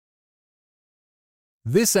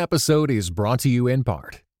This episode is brought to you in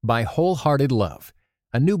part by Wholehearted Love,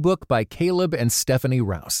 a new book by Caleb and Stephanie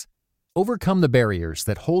Rouse. Overcome the barriers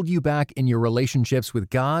that hold you back in your relationships with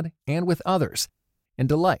God and with others, and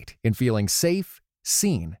delight in feeling safe,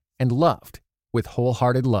 seen, and loved with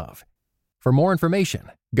Wholehearted Love. For more information,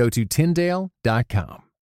 go to Tyndale.com.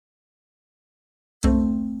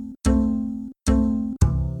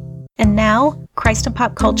 And now, Christ in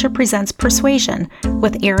Pop Culture presents Persuasion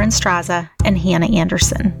with Aaron Straza and Hannah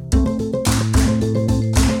Anderson.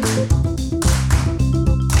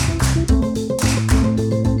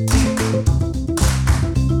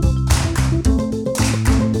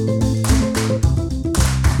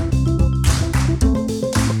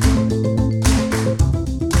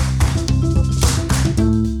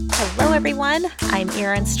 Hello, everyone. I'm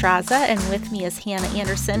Aaron Straza, and with me is Hannah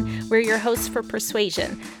Anderson. We're your hosts for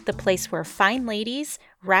Persuasion, the place where fine ladies,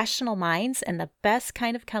 rational minds, and the best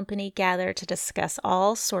kind of company gather to discuss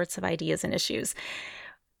all sorts of ideas and issues.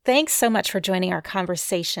 Thanks so much for joining our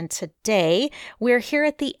conversation today. We're here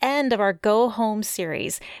at the end of our Go Home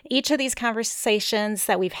series. Each of these conversations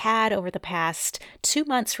that we've had over the past 2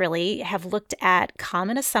 months really have looked at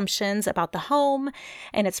common assumptions about the home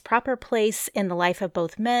and its proper place in the life of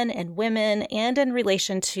both men and women and in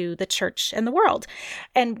relation to the church and the world.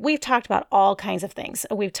 And we've talked about all kinds of things.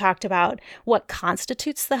 We've talked about what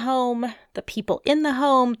constitutes the home, the people in the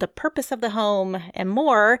home, the purpose of the home, and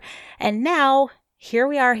more. And now, here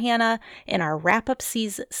we are, Hannah, in our wrap-up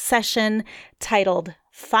session titled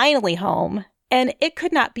Finally Home, and it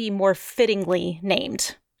could not be more fittingly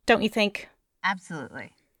named, don't you think?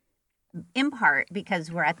 Absolutely. In part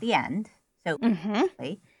because we're at the end,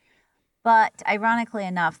 but ironically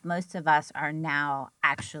enough, most of us are now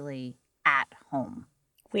actually at home.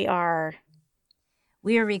 We are.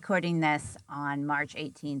 We are recording this on March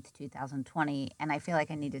 18th, 2020, and I feel like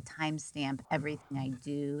I need to timestamp everything I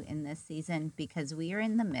do in this season because we are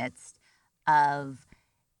in the midst of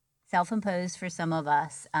self-imposed for some of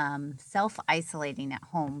us, self-isolating at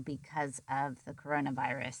home because of the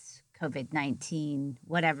coronavirus, COVID-19,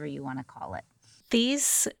 whatever you want to call it.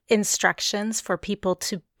 These instructions for people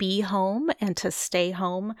to be home and to stay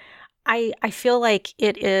home, I feel like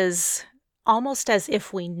it is almost as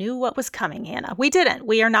if we knew what was coming, Hannah. We didn't.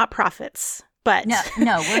 We are not prophets. But no,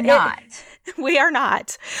 we're not. We are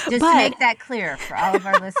not. To make that clear for all of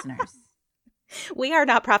our listeners. We are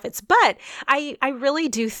not prophets. But I really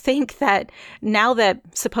do think that now that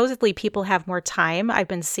supposedly people have more time, I've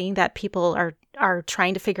been seeing that people are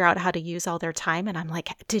trying to figure out how to use all their time. And I'm like,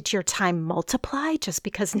 did your time multiply just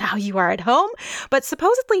because now you are at home? But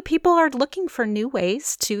supposedly people are looking for new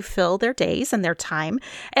ways to fill their days and their time.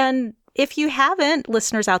 And if you haven't,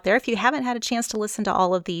 listeners out there, if you haven't had a chance to listen to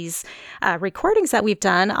all of these recordings that we've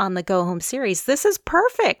done on the Go Home series, this is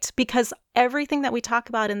perfect because everything that we talk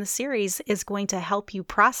about in the series is going to help you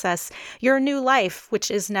process your new life,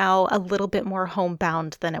 which is now a little bit more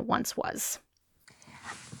homebound than it once was.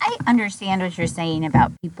 I understand what you're saying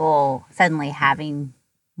about people suddenly having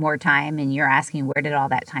more time, and you're asking where did all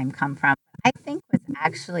that time come from. I think what's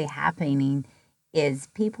actually happening is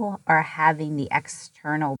people are having the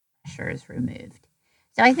external pressures removed.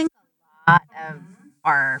 So I think a lot of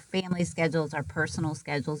our family schedules, our personal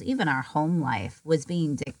schedules, even our home life was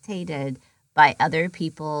being dictated by other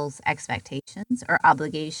people's expectations or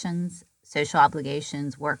obligations, social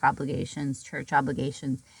obligations, work obligations, church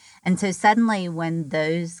obligations. And so suddenly when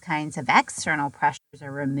those kinds of external pressures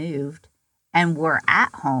are removed and we're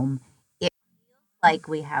at home, it feels like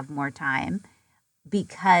we have more time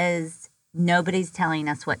because nobody's telling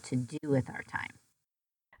us what to do with our time.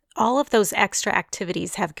 All of those extra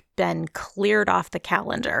activities have been cleared off the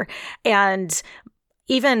calendar. And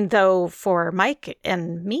even though for Mike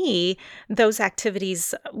and me, those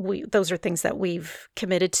activities, those are things that we've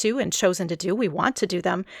committed to and chosen to do. We want to do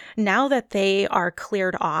them. Now that they are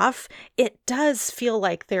cleared off, it does feel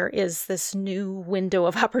like there is this new window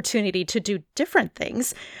of opportunity to do different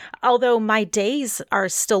things. Although my days are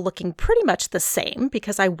still looking pretty much the same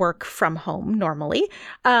because I work from home normally.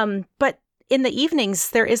 But in the evenings,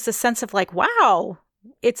 there is the sense of like, wow,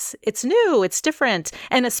 it's new, it's different.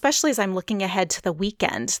 And especially as I'm looking ahead to the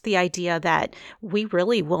weekend, the idea that we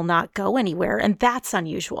really will not go anywhere. And that's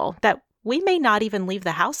unusual, that we may not even leave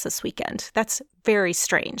the house this weekend. That's very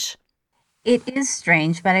strange. It is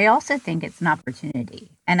strange, but I also think it's an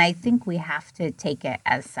opportunity. And I think we have to take it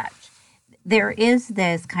as such. There is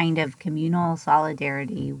this kind of communal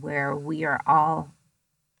solidarity where we are all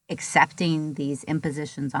accepting these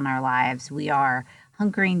impositions on our lives. We are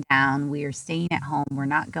hunkering down. We are staying at home. We're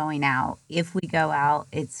not going out. If we go out,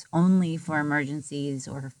 it's only for emergencies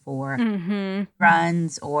or for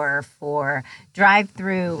runs or for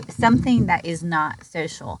drive-through, something that is not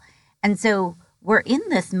social. And so we're in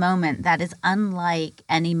this moment that is unlike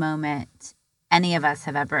any moment any of us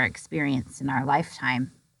have ever experienced in our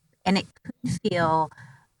lifetime. And it could feel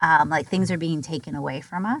like things are being taken away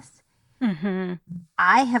from us.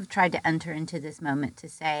 I have tried to enter into this moment to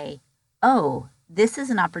say, oh, this is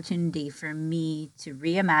an opportunity for me to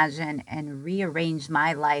reimagine and rearrange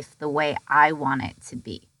my life the way I want it to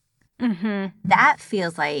be. That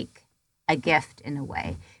feels like a gift in a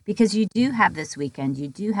way, because you do have this weekend, you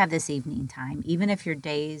do have this evening time, even if your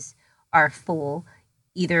days are full,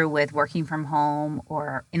 either with working from home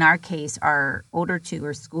or, in our case, our older two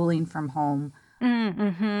are schooling from home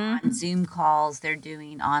on Zoom calls. They're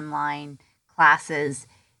doing online classes.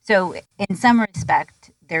 So in some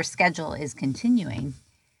respect, their schedule is continuing.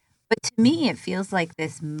 But to me, it feels like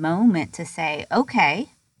this moment to say, okay,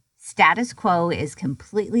 status quo is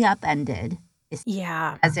completely upended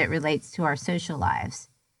as it relates to our social lives.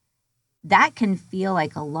 That can feel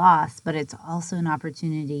like a loss, but it's also an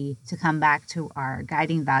opportunity to come back to our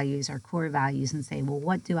guiding values, our core values, and say, well,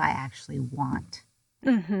 what do I actually want?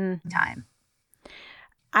 Time.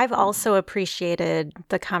 I've also appreciated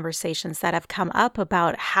the conversations that have come up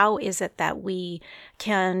about how is it that we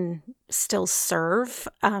can still serve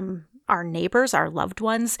our neighbors, our loved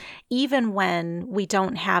ones, even when we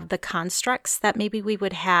don't have the constructs that maybe we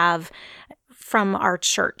would have from our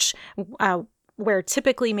church, where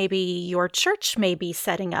typically maybe your church may be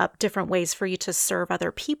setting up different ways for you to serve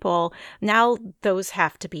other people. Now those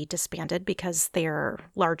have to be disbanded because they're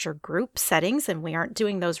larger group settings and we aren't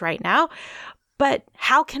doing those right now. But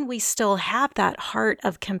how can we still have that heart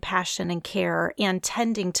of compassion and care and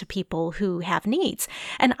tending to people who have needs?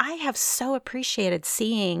 And I have so appreciated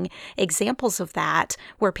seeing examples of that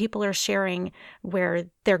where people are sharing where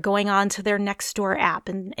they're going on to their Nextdoor app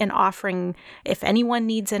and offering, if anyone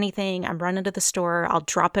needs anything, I'm running to the store, I'll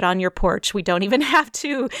drop it on your porch. We don't even have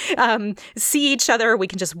to see each other. We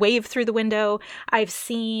can just wave through the window. I've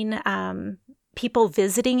seen people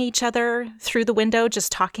visiting each other through the window, just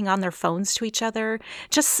talking on their phones to each other,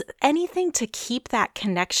 just anything to keep that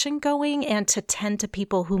connection going and to tend to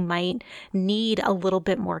people who might need a little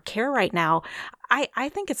bit more care right now. I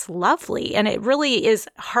think it's lovely, and it really is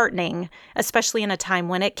heartening, especially in a time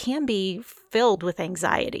when it can be filled with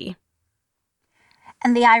anxiety.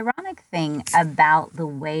 And the ironic thing about the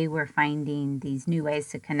way we're finding these new ways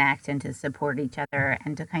to connect and to support each other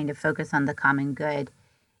and to kind of focus on the common good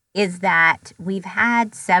is that we've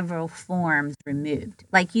had several forms removed.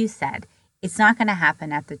 Like you said, it's not going to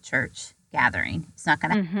happen at the church gathering. It's not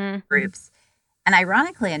going to happen in groups. And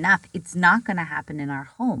ironically enough, it's not going to happen in our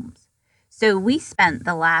homes. So we spent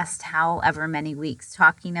the last however many weeks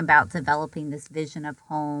talking about developing this vision of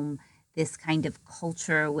home, this kind of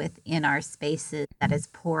culture within our spaces that is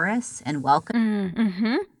porous and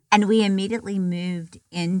welcoming. And we immediately moved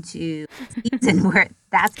into a season where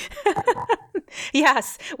that's...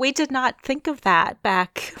 Yes, we did not think of that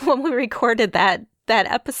back when we recorded that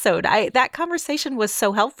episode. That conversation was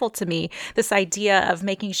so helpful to me, this idea of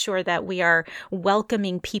making sure that we are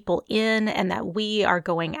welcoming people in and that we are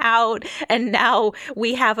going out. And now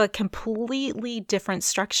we have a completely different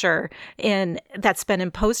structure that's been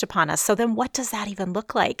imposed upon us. So then what does that even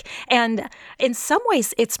look like? And in some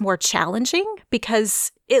ways, it's more challenging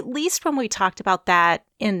because at least when we talked about that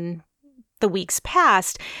in the weeks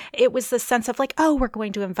past, it was the sense of like, oh, we're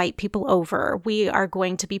going to invite people over. We are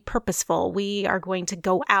going to be purposeful. We are going to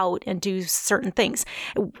go out and do certain things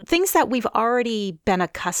that we've already been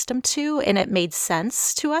accustomed to, and it made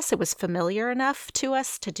sense to us. It was familiar enough to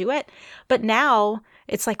us to do it. But now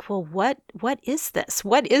it's like, well, what is this?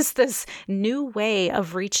 What is this new way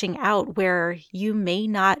of reaching out where you may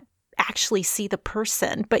not actually see the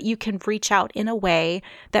person, but you can reach out in a way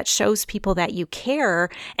that shows people that you care,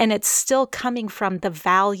 and it's still coming from the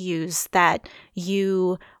values that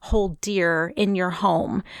you hold dear in your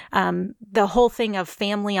home. The whole thing of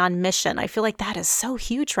family on mission, I feel like that is so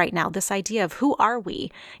huge right now, this idea of who are we?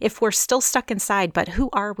 If we're still stuck inside, but who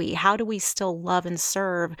are we? How do we still love and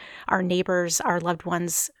serve our neighbors, our loved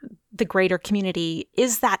ones, the greater community?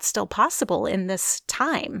 Is that still possible in this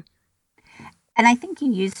time? And I think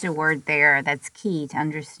you used a word there that's key to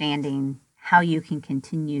understanding how you can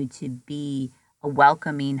continue to be a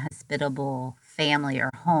welcoming, hospitable family or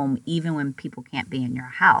home, even when people can't be in your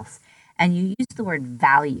house. And you used the word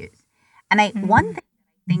values. And one thing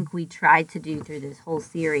I think we tried to do through this whole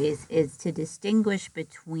series is to distinguish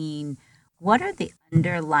between what are the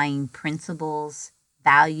underlying principles,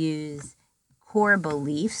 values, core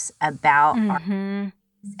beliefs about our Mm-hmm.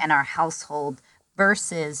 and our household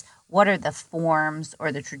versus what are the forms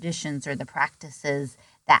or the traditions or the practices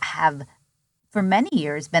that have for many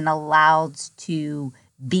years been allowed to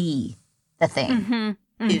be the thing,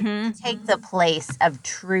 Mm-hmm. to Mm-hmm. take the place of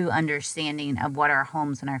true understanding of what our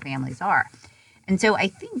homes and our families are. And so I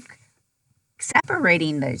think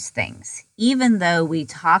separating those things, even though we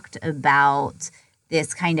talked about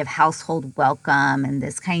this kind of household welcome and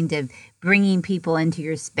this kind of bringing people into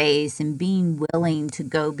your space and being willing to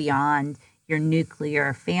go beyond your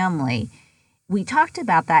nuclear family, we talked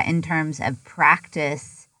about that in terms of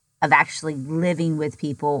practice of actually living with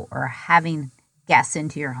people or having guests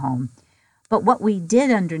into your home. But what we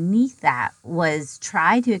did underneath that was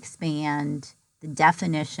try to expand the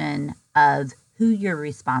definition of who you're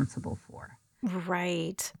responsible for,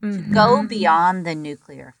 Right. to go Mm-hmm. beyond the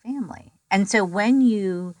nuclear family. And so when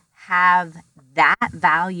you have that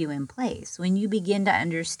value in place, when you begin to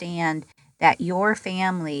understand that your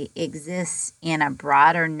family exists in a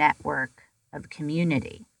broader network of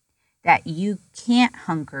community, that you can't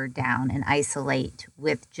hunker down and isolate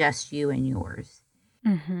with just you and yours.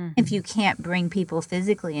 Mm-hmm. If you can't bring people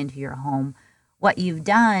physically into your home, what you've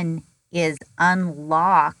done is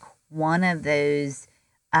unlock one of those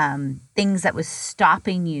things that was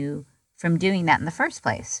stopping you from doing that in the first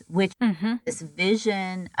place, which Mm-hmm. this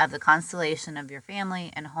vision of the constellation of your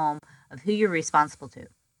family and home, of who you're responsible to.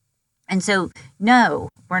 And so, no,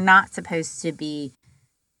 we're not supposed to be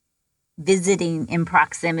visiting in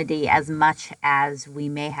proximity as much as we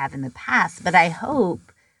may have in the past. But I hope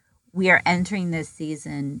we are entering this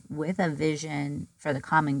season with a vision for the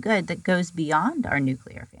common good that goes beyond our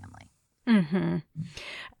nuclear family. Mm-hmm.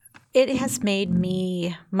 It has made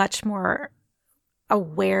me much more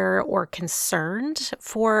aware or concerned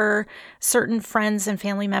for certain friends and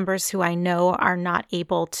family members who I know are not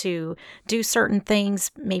able to do certain things,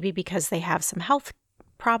 maybe because they have some health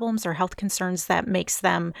problems or health concerns that makes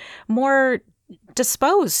them more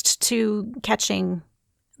disposed to catching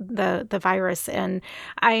the virus. And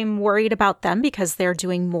I'm worried about them because they're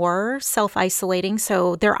doing more self-isolating.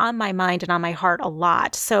 So they're on my mind and on my heart a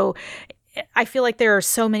lot. So I feel like there are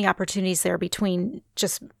so many opportunities there between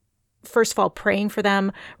just, first of all, praying for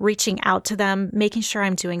them, reaching out to them, making sure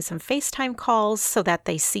I'm doing some FaceTime calls so that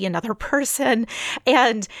they see another person.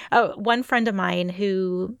 And one friend of mine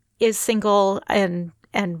who is single and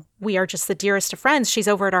we are just the dearest of friends, she's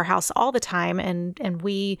over at our house all the time, and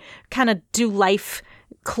we kind of do life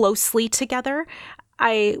closely together.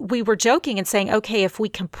 We were joking and saying, okay, if we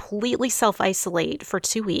completely self-isolate for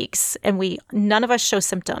 2 weeks and none of us show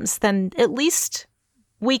symptoms, then at least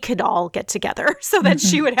we could all get together so that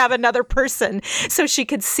she would have another person so she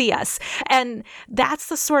could see us. And that's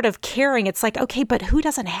the sort of caring. It's like, okay, but who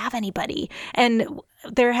doesn't have anybody? And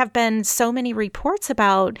there have been so many reports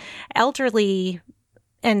about elderly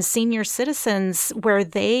and senior citizens where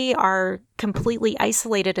they are completely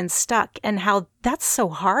isolated and stuck, and how that's so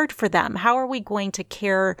hard for them. How are we going to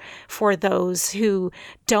care for those who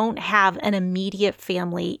don't have an immediate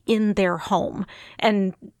family in their home?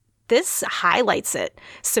 And this highlights it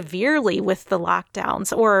severely with the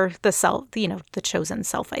lockdowns or the chosen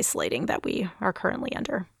self-isolating that we are currently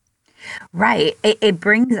under. Right. It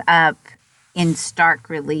brings up in stark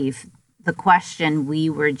relief the question we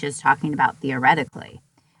were just talking about theoretically.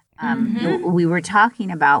 We were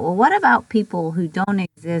talking about, well, what about people who don't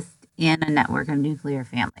exist in a network of nuclear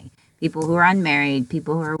family? People who are unmarried,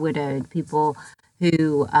 people who are widowed, people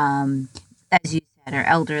who, as you said, are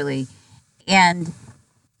elderly. And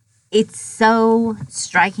it's so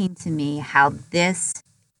striking to me how this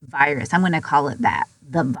virus, I'm going to call it that,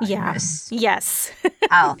 the virus. Yeah. Yes.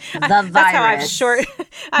 How the virus. That's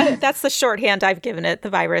how that's the shorthand I've given it, the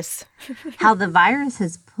virus. How the virus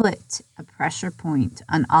has put a pressure point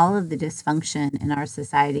on all of the dysfunction in our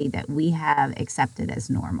society that we have accepted as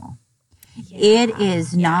normal. Yeah. It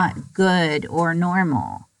is not good or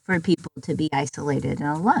normal for people to be isolated and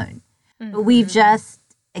alone. But we've just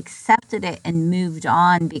accepted it and moved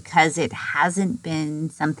on because it hasn't been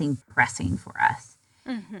something pressing for us.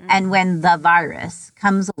 And when the virus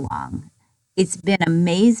comes along, it's been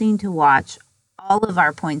amazing to watch all of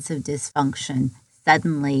our points of dysfunction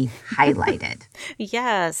suddenly highlighted.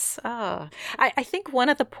 Yes. Oh, I think one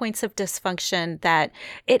of the points of dysfunction that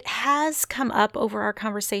it has come up over our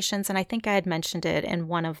conversations, and I think I had mentioned it in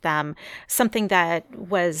one of them, something that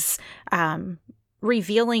was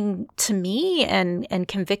revealing to me and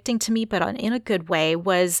convicting to me, but in a good way,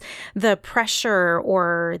 was the pressure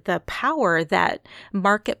or the power that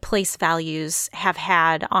marketplace values have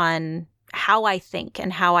had on how I think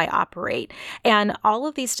and how I operate. And all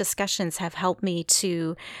of these discussions have helped me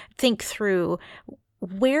to think through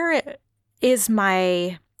where is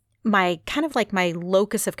my kind of like my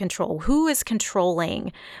locus of control. Who is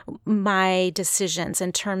controlling my decisions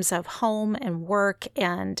in terms of home and work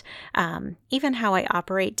and even how I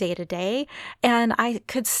operate day to day? And I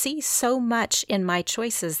could see so much in my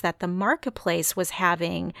choices that the marketplace was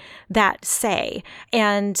having that say.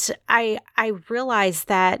 And I realized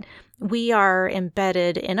that we are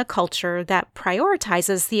embedded in a culture that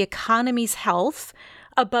prioritizes the economy's health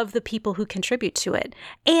above the people who contribute to it.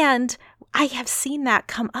 And I have seen that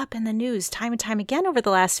come up in the news time and time again over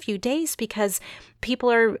the last few days because people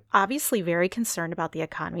are obviously very concerned about the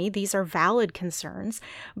economy. These are valid concerns,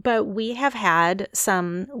 but we have had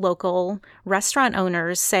some local restaurant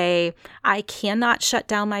owners say, I cannot shut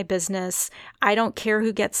down my business. I don't care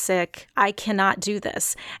who gets sick. I cannot do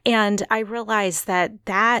this. And I realize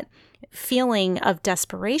that feeling of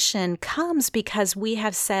desperation comes because we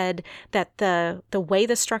have said that the way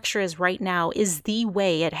the structure is right now is the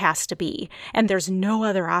way it has to be, and there's no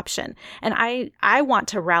other option. And I want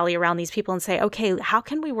to rally around these people and say, okay, how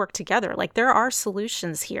can we work together? Like, there are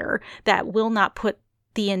solutions here that will not put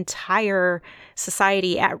the entire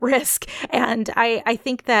society at risk. And I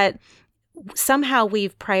think that somehow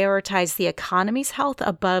we've prioritized the economy's health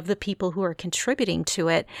above the people who are contributing to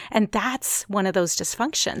it. And that's one of those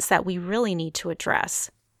dysfunctions that we really need to address.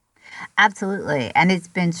 Absolutely. And it's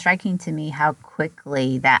been striking to me how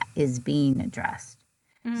quickly that is being addressed.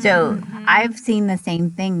 So I've seen the same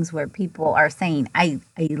things where people are saying, I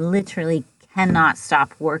literally cannot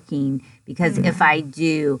stop working because if I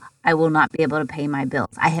do, I will not be able to pay my bills.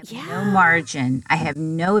 I have no margin. I have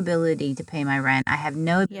no ability to pay my rent. I have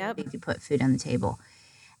no ability to put food on the table.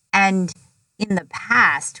 And in the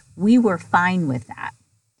past, we were fine with that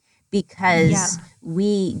because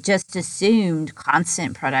we just assumed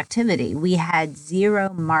constant productivity. We had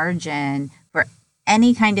zero margin for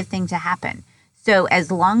any kind of thing to happen. So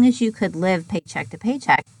as long as you could live paycheck to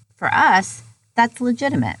paycheck, for us, that's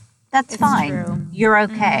legitimate. That's fine. True. You're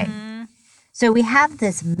okay. So we have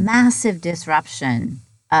this massive disruption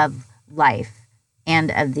of life and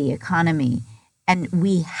of the economy, and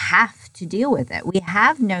we have to deal with it. We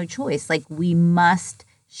have no choice. Like, we must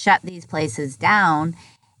shut these places down.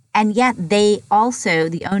 And yet they also,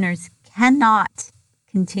 the owners, cannot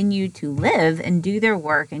continue to live and do their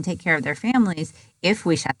work and take care of their families if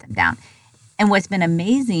we shut them down. And what's been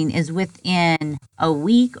amazing is within a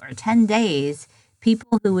week or 10 days,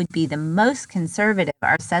 people who would be the most conservative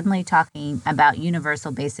are suddenly talking about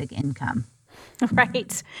universal basic income.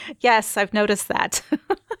 Right. Yes, I've noticed that.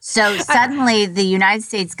 So suddenly the United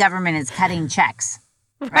States government is cutting checks.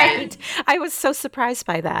 Right. I was so surprised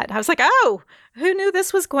by that. I was like, oh, who knew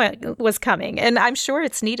this was coming? And I'm sure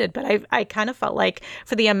it's needed, but I kind of felt like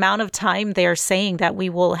for the amount of time they're saying that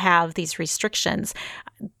we will have these restrictions,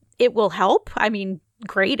 it will help. I mean,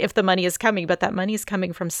 great if the money is coming, but that money is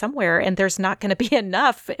coming from somewhere and there's not going to be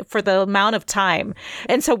enough for the amount of time.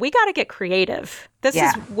 And so we got to get creative. This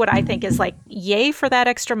is what I think is like, yay for that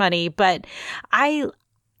extra money. But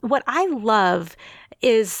what I love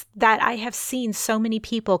is that I have seen so many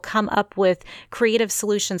people come up with creative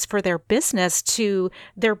solutions for their business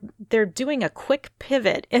they're doing a quick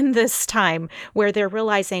pivot in this time where they're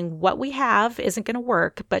realizing what we have isn't going to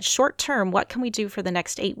work, but short term, what can we do for the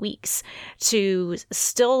next 8 weeks to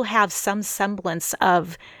still have some semblance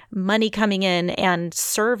of money coming in and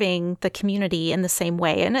serving the community in the same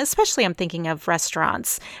way. And especially I'm thinking of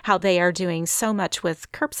restaurants, how they are doing so much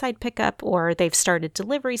with curbside pickup, or they've started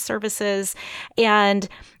delivery services. And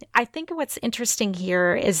I think what's interesting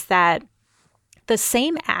here is that the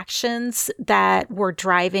same actions that were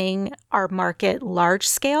driving our market large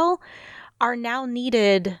scale are now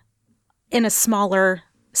needed in a smaller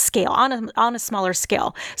scale, on a smaller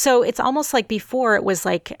scale. So it's almost like before it was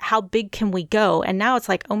like, how big can we go? And now it's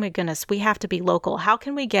like, oh my goodness, we have to be local. How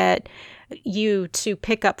can we get you to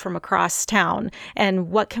pick up from across town?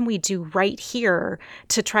 And what can we do right here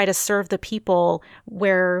to try to serve the people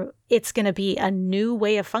where it's going to be a new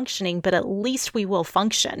way of functioning, but at least we will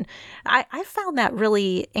function? I found that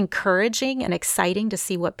really encouraging and exciting to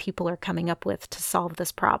see what people are coming up with to solve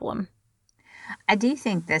this problem. I do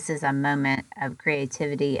think this is a moment of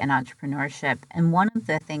creativity and entrepreneurship. And one of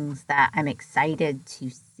the things that I'm excited to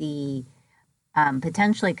see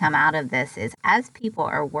potentially come out of this is, as people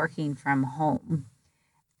are working from home,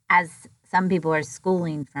 as some people are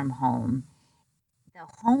schooling from home, the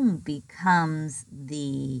home becomes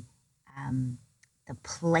the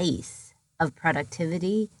place of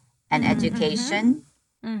productivity and education.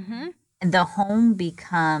 And the home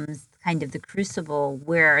becomes kind of the crucible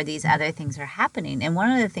where these other things are happening. And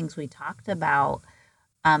one of the things we talked about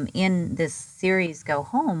in this series, Go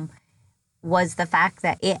Home, was the fact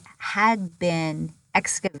that it had been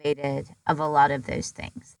excavated of a lot of those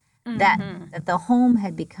things. That the home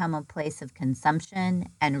had become a place of consumption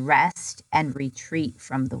and rest and retreat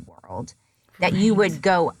from the world. That you would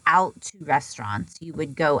go out to restaurants, you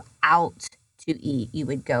would go out to eat, you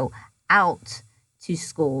would go out to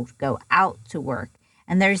school, go out to work.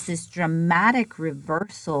 And there's this dramatic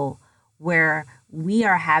reversal where we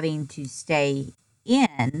are having to stay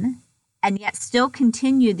in and yet still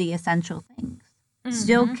continue the essential things.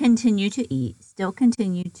 Still continue to eat, still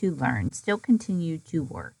continue to learn, still continue to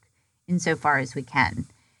work insofar as we can.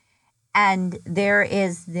 And there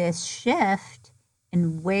is this shift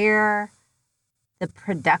in where the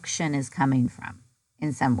production is coming from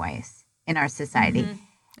in some ways in our society.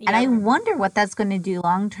 And I wonder what that's going to do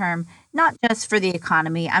long term, not just for the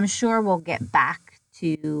economy. I'm sure we'll get back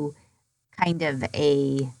to kind of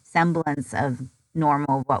a semblance of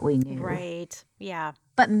normal, what we knew. Right. Yeah.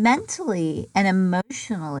 But mentally and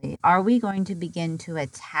emotionally, are we going to begin to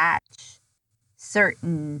attach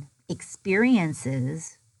certain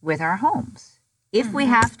experiences with our homes? If we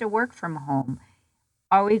have to work from home,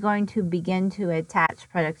 are we going to begin to attach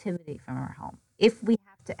productivity from our home? If we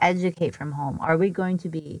have to educate from home, are we going to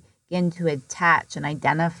begin to attach and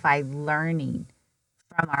identify learning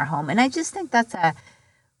from our home? And I just think that's a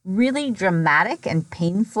really dramatic and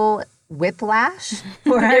painful whiplash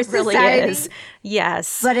for our It really society. is.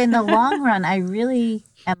 Yes. But in the long run, I really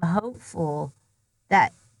am hopeful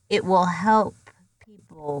that it will help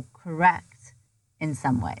people correct in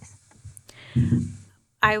some ways.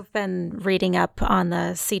 I've been reading up on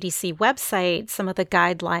the CDC website some of the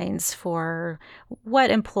guidelines for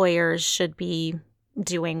what employers should be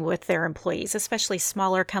doing with their employees, especially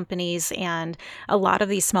smaller companies. And a lot of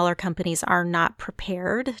these smaller companies are not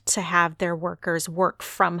prepared to have their workers work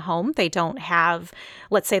from home. They don't have,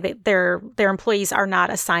 let's say that their employees are not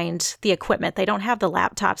assigned the equipment. They don't have the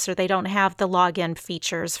laptops or they don't have the login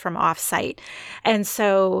features from offsite. And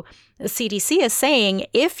so the CDC is saying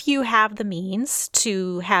if you have the means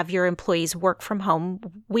to have your employees work from home,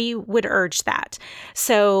 we would urge that.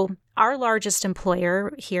 So our largest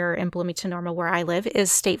employer here in Bloomington Normal, where I live,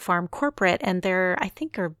 is State Farm Corporate, and there, I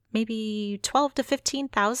think, are maybe 12 to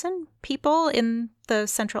 15,000 people in the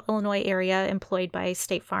central Illinois area employed by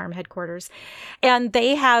State Farm headquarters. And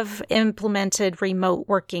they have implemented remote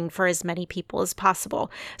working for as many people as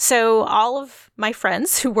possible. So all of my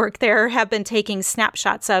friends who work there have been taking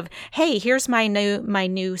snapshots of, hey, here's my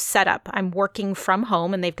new setup. I'm working from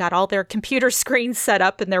home, and they've got all their computer screens set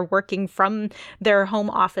up and they're working from their home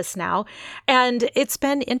office now. And it's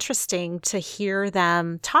been interesting to hear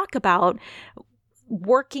them talk about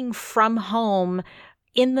working from home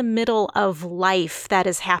in the middle of life that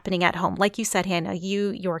is happening at home. Like you said, Hannah,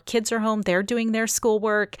 your kids are home, they're doing their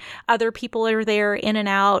schoolwork, other people are there in and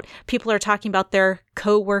out. People are talking about their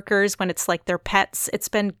coworkers when it's like their pets. It's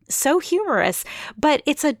been so humorous, but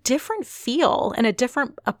it's a different feel and a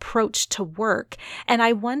different approach to work. And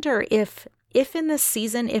I wonder if in this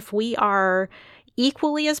season, if we are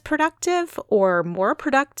equally as productive or more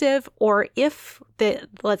productive, or if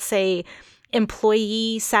let's say,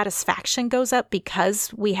 employee satisfaction goes up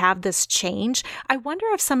because we have this change. I wonder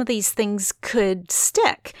if some of these things could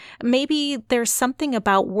stick. Maybe there's something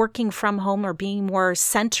about working from home or being more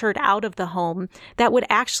centered out of the home that would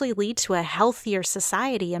actually lead to a healthier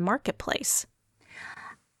society and marketplace.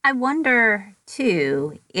 I wonder,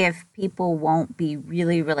 too, if people won't be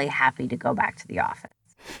really, really happy to go back to the office.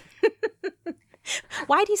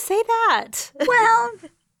 Why do you say that? Well,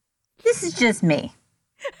 this is just me.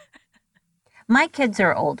 My kids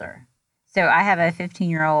are older. So I have a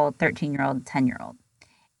 15-year-old, 13-year-old, 10-year-old.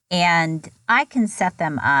 And I can set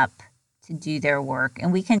them up to do their work.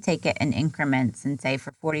 And we can take it in increments and say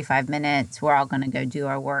for 45 minutes, we're all going to go do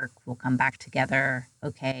our work. We'll come back together.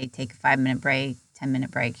 Okay, take a 5-minute break,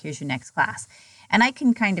 10-minute break. Here's your next class. And I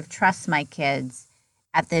can kind of trust my kids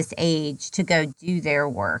at this age to go do their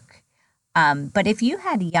work. But if you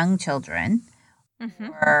had young children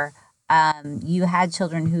or you had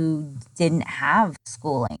children who didn't have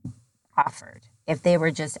schooling offered, if they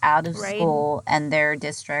were just out of school and their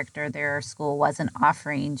district or their school wasn't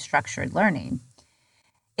offering structured learning,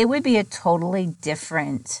 it would be a totally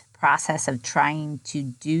different process of trying to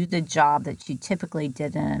do the job that you typically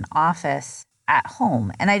did in an office at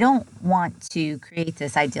home. And I don't want to create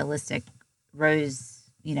this idealistic rose,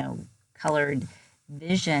 colored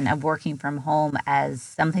vision of working from home as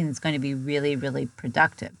something that's going to be really, really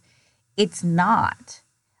productive. It's not.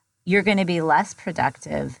 You're going to be less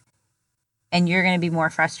productive and you're going to be more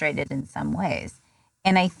frustrated in some ways.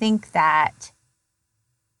 And I think that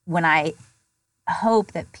when I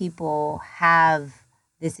hope that people have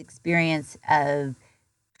this experience of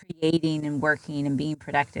creating and working and being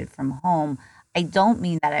productive from home, I don't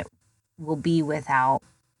mean that it will be without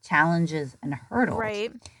challenges and hurdles.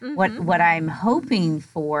 Right. What I'm hoping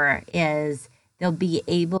for is they'll be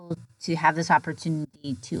able to have this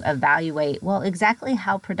opportunity to evaluate, well, exactly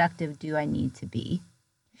how productive do I need to be?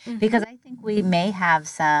 Because I think we may have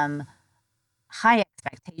some high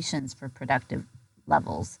expectations for productive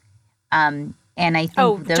levels. And I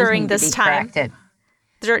think those during need this to be time. corrected.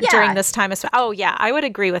 During this time. Oh, yeah, I would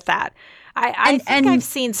agree with that. I think I've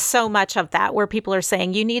seen so much of that where people are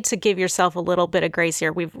saying you need to give yourself a little bit of grace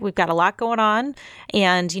here. We've got a lot going on,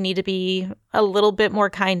 and you need to be a little bit more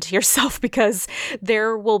kind to yourself because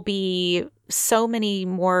there will be so many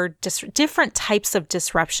more different types of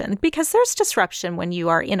disruption, because there's disruption when you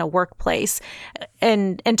are in a workplace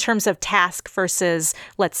and in terms of task versus,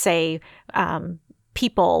 let's say,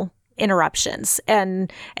 people interruptions,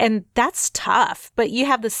 and that's tough, but you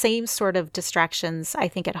have the same sort of distractions, I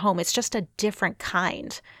think, at home. It's just a different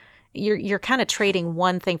kind. You're kind of trading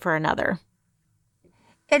one thing for another.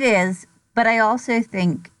 It is, but I also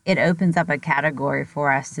think it opens up a category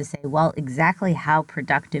for us to say, well, exactly how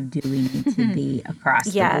productive do we need to be across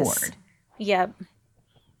the board? Yep.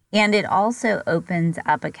 And it also opens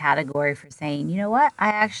up a category for saying, you know what, I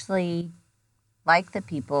actually like the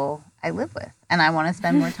people I live with, and I want to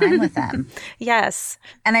spend more time with them. Yes.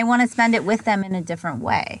 And I want to spend it with them in a different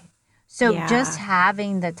way. So just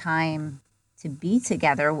having the time to be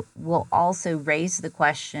together will also raise the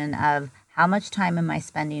question of how much time am I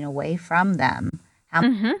spending away from them? How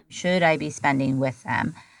much should I be spending with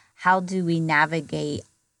them? How do we navigate,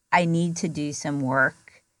 I need to do some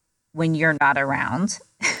work when you're not around?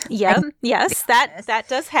 Yep. Yes, that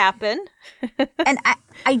does happen. And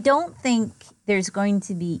I don't think there's going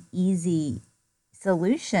to be easy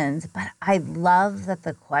solutions, but I love that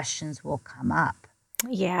the questions will come up.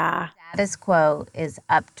 Yeah. Status quo is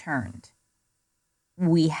upturned.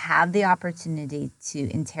 We have the opportunity to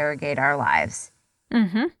interrogate our lives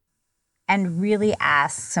and really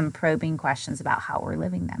ask some probing questions about how we're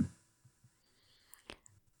living them.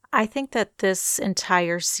 I think that this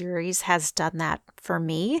entire series has done that for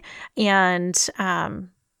me. And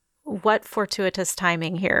what fortuitous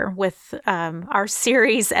timing here with our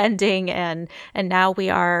series ending, and now we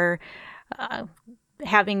are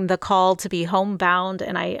having the call to be homebound.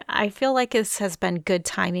 And I feel like this has been good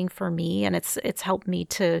timing for me, and it's helped me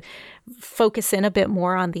to focus in a bit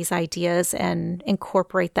more on these ideas and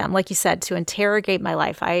incorporate them, like you said, to interrogate my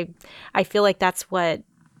life. I feel like that's what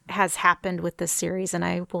has happened with this series, and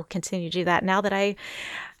I will continue to do that now that I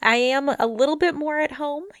am a little bit more at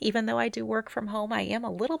home. Even though I do work from home, I am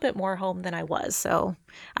a little bit more home than I was. So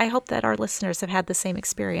I hope that our listeners have had the same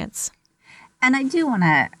experience. And I do want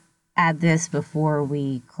to add this before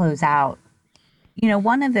we close out. You know,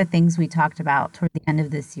 one of the things we talked about toward the end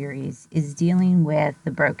of the series is dealing with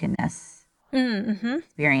the brokenness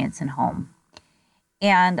experience in home.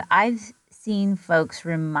 And I've seen folks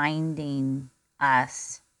reminding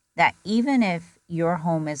us that even if your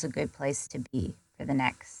home is a good place to be for the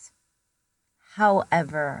next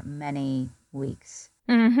however many weeks,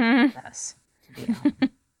 us to be at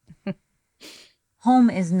home, home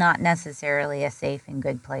is not necessarily a safe and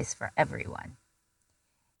good place for everyone.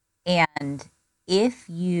 And if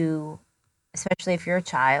you, especially if you're a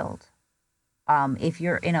child, if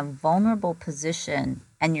you're in a vulnerable position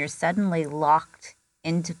and you're suddenly locked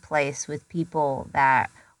into place with people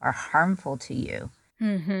that are harmful to you,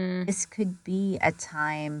 this could be a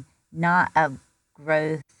time not of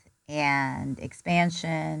growth and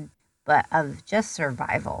expansion, but of just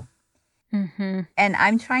survival. And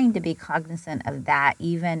I'm trying to be cognizant of that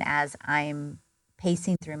even as I'm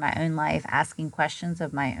pacing through my own life, asking questions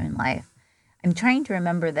of my own life. I'm trying to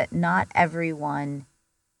remember that not everyone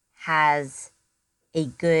has a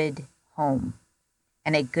good home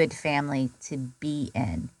and a good family to be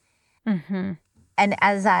in. And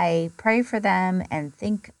as I pray for them and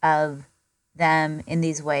think of them in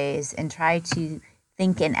these ways and try to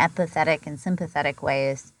think in empathetic and sympathetic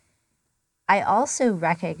ways, I also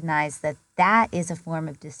recognize that that is a form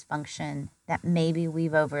of dysfunction that maybe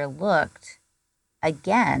we've overlooked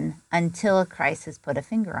again until Christ has put a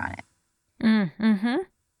finger on it.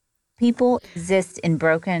 People exist in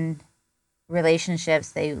broken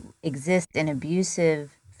relationships. They exist in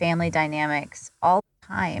abusive family dynamics all the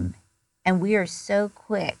time. And we are so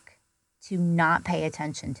quick to not pay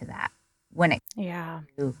attention to that when it comes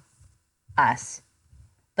to us.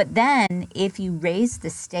 But then if you raise the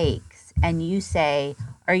stakes and you say,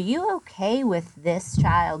 are you okay with this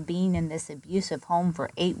child being in this abusive home for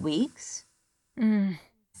 8 weeks?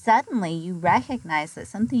 Suddenly you recognize that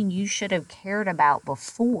something you should have cared about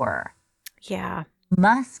before Yeah.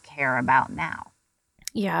 must care about now.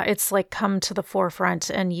 Yeah. It's like come to the forefront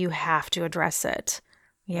and you have to address it.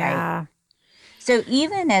 Yeah. Right. So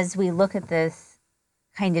even as we look at this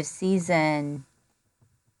kind of season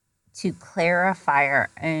to clarify our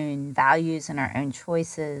own values and our own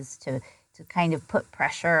choices, to kind of put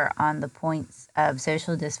pressure on the points of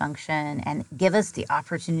social dysfunction and give us the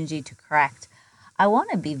opportunity to correct, I want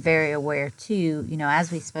to be very aware too,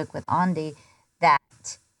 as we spoke with Andy,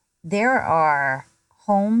 that there are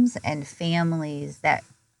homes and families that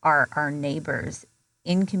are our neighbors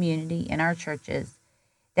in community, in our churches,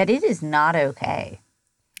 that it is not okay.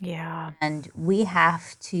 Yeah. And we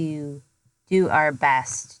have to do our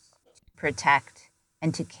best to protect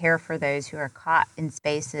and to care for those who are caught in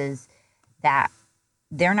spaces that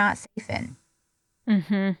they're not safe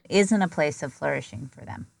in, isn't a place of flourishing for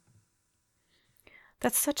them.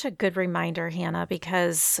 That's such a good reminder, Hannah,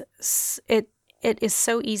 because it is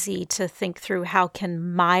so easy to think through how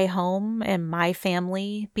can my home and my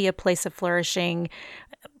family be a place of flourishing.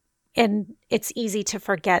 And it's easy to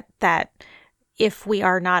forget that if we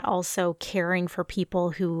are not also caring for people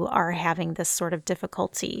who are having this sort of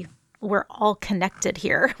difficulty, we're all connected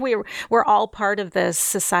here. We're all part of this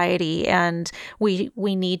society, and we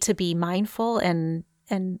need to be mindful and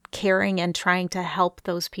caring and trying to help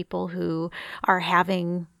those people who are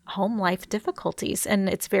having home life difficulties. And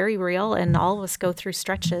it's very real, and all of us go through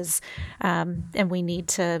stretches, and we need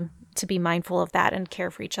to be mindful of that and care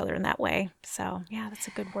for each other in that way. So yeah, that's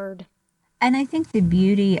a good word. And I think the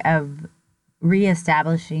beauty of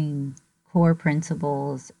reestablishing core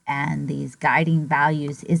principles and these guiding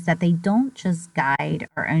values is that they don't just guide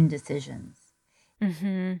our own decisions.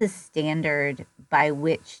 The standard by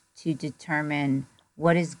which to determine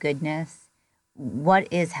what is goodness, what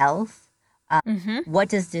is health, what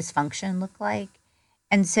does dysfunction look like.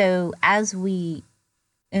 And so as we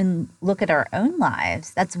look at our own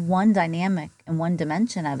lives, that's one dynamic and one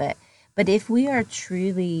dimension of it. But if we are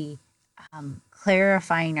truly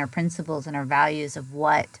clarifying our principles and our values of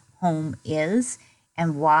what home is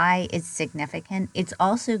and why it's significant, it's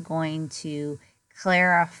also going to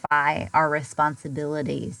clarify our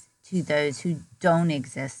responsibilities to those who don't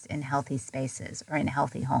exist in healthy spaces or in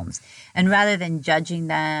healthy homes. And rather than judging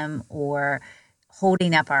them or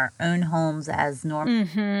holding up our own homes as normal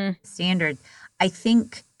standards, I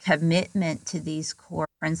think commitment to these core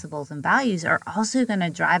principles and values are also going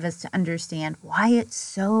to drive us to understand why it's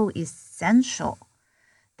so essential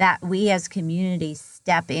that we as communities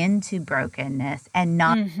step into brokenness and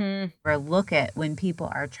not overlook it when people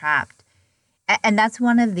are trapped. And that's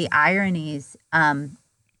one of the ironies.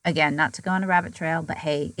 Again, not to go on a rabbit trail, but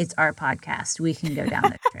hey, it's our podcast. We can go down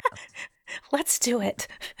those trails. Let's do it.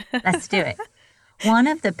 Let's do it. One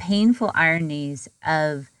of the painful ironies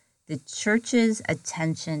of the church's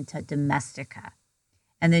attention to domestica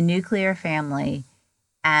and the nuclear family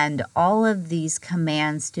and all of these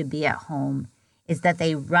commands to be at home is that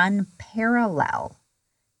they run parallel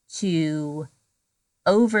to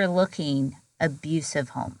overlooking abusive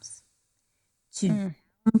homes, to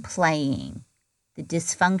downplaying the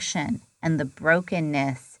dysfunction and the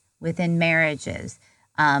brokenness within marriages,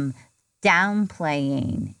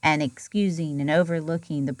 downplaying and excusing and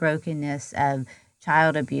overlooking the brokenness of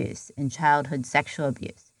child abuse and childhood sexual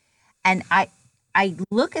abuse. And I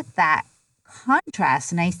look at that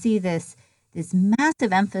contrast and I see this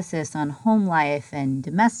massive emphasis on home life and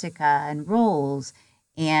domestica and roles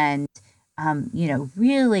and,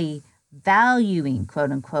 really valuing,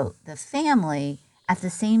 quote unquote, the family at the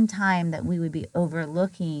same time that we would be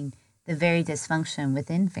overlooking the very dysfunction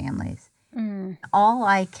within families. All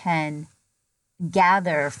I can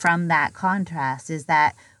gather from that contrast is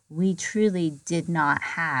that we truly did not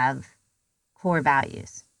have core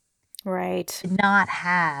values. Right. Did not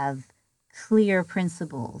have clear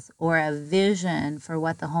principles or a vision for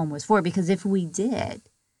what the home was for. Because if we did,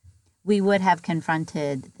 we would have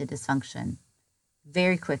confronted the dysfunction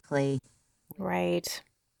very quickly. Right.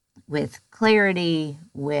 With clarity,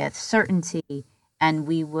 with certainty, and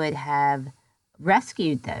we would have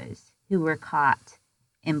rescued those who were caught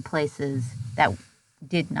in places that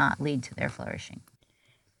did not lead to their flourishing.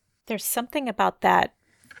 There's something about that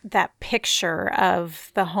picture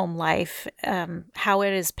of the home life, how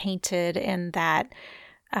it is painted in that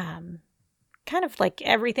kind of like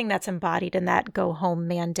everything that's embodied in that go home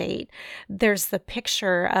mandate. There's the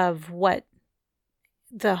picture of what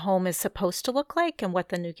the home is supposed to look like and what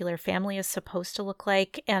the nuclear family is supposed to look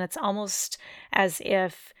like. And it's almost as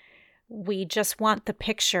if we just want the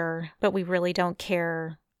picture, but we really don't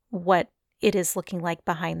care what it is looking like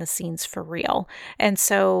behind the scenes for real. And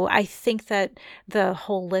so I think that the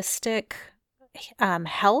holistic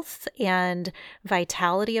health and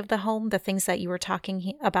vitality of the home, the things that you were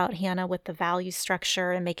talking about, Hannah, with the value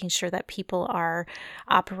structure and making sure that people are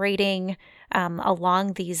operating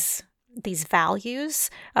along these values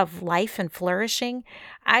of life and flourishing,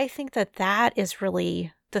 I think that that is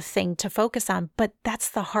really the thing to focus on. But that's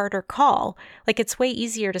the harder call. Like, it's way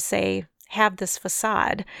easier to say, have this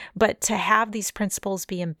facade, but to have these principles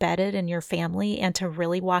be embedded in your family and to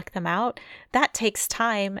really walk them out, that takes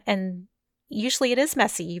time. And usually it is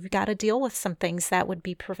messy. You've got to deal with some things that would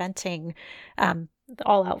be preventing the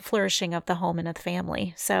all-out flourishing of the home and of the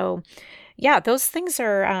family. So yeah, those things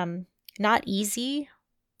are not easy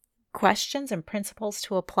questions and principles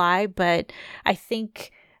to apply, but I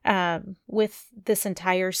think with this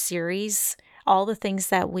entire series, all the things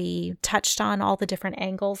that we touched on, all the different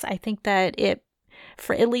angles, I think that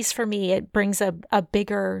at least for me, it brings a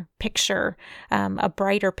bigger picture, a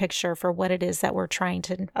brighter picture for what it is that we're trying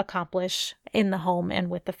to accomplish in the home and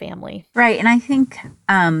with the family. Right. And I think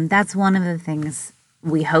that's one of the things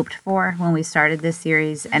we hoped for when we started this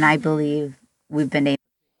series, and I believe we've been able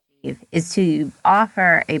to achieve, is to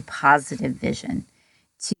offer a positive vision,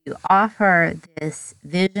 to offer this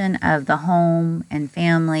vision of the home and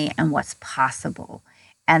family and what's possible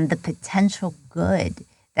and the potential good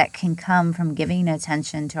that can come from giving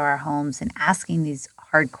attention to our homes and asking these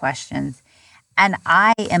hard questions. And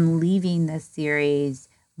I am leaving this series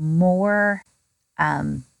more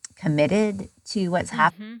committed to what's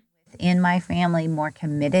happening within my family, more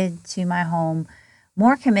committed to my home,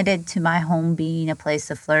 more committed to my home being a place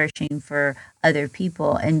of flourishing for other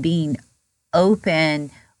people and being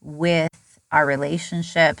open with our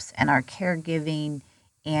relationships and our caregiving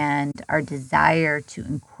and our desire to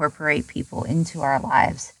incorporate people into our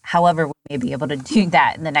lives, however we may be able to do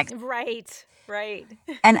that in the next. Right.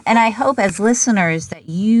 And I hope as listeners that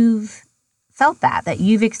you've felt that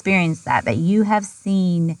you've experienced that you have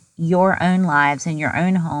seen your own lives and your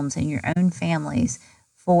own homes and your own families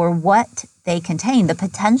for what they contain, the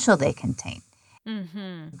potential they contain.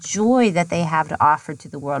 Joy that they have to offer to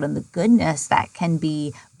the world and the goodness that can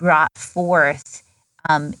be brought forth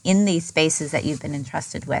in these spaces that you've been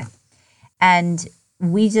entrusted with. And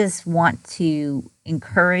we just want to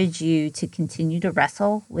encourage you to continue to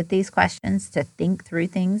wrestle with these questions, to think through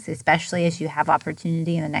things, especially as you have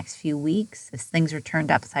opportunity in the next few weeks, as things are turned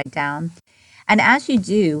upside down. And as you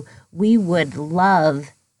do, we would love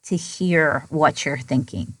to hear what you're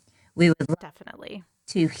thinking. We would definitely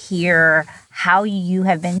to hear how you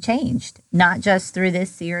have been changed, not just through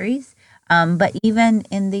this series, but even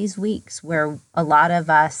in these weeks where a lot of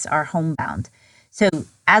us are homebound. So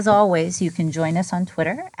as always, you can join us on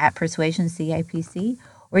Twitter at PersuasionCIPC,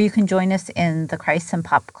 or you can join us in the Christ and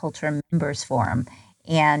Pop Culture Members Forum.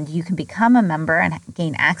 And you can become a member and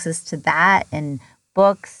gain access to that and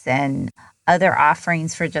books and other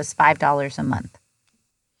offerings for just $5 a month.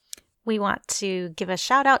 We want to give a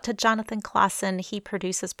shout out to Jonathan Clausen. He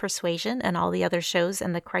produces Persuasion and all the other shows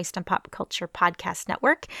in the Christ and Pop Culture Podcast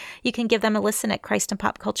Network. You can give them a listen at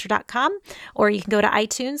christandpopculture.com, or you can go to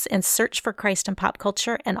iTunes and search for Christ and Pop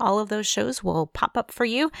Culture, and all of those shows will pop up for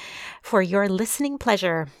you for your listening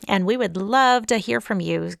pleasure. And we would love to hear from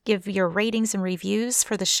you. Give your ratings and reviews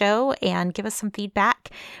for the show and give us some feedback.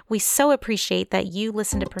 We so appreciate that you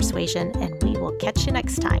listen to Persuasion, and we will catch you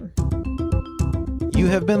next time. You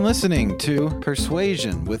have been listening to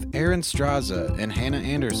Persuasion with Aaron Straza and Hannah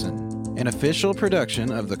Anderson, an official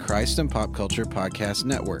production of the Christ and Pop Culture Podcast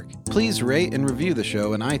Network. Please rate and review the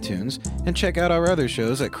show in iTunes and check out our other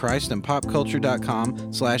shows at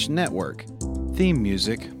christandpopculture.com/network. Theme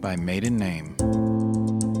music by Maiden Name.